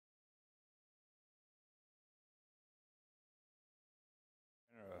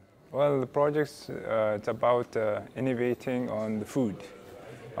Well, the project's it's about innovating on the food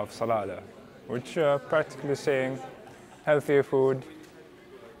of Salala, which practically saying healthier food,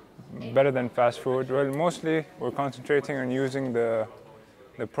 better than fast food. Well, mostly we're concentrating on using the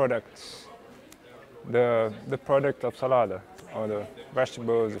products, the product of Salala, or the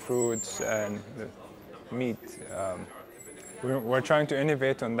vegetables, the fruits, and the meat. We're trying to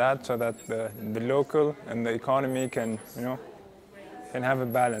innovate on that so that the local and the economy can, can have a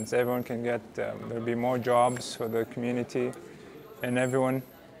balance. Everyone can get, there'll be more jobs for the community, and everyone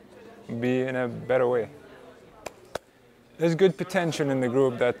be in a better way. There's good potential in the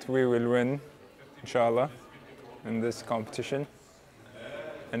group that we will win, inshallah, in this competition.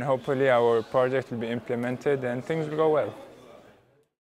 And hopefully our project will be implemented and things will go well.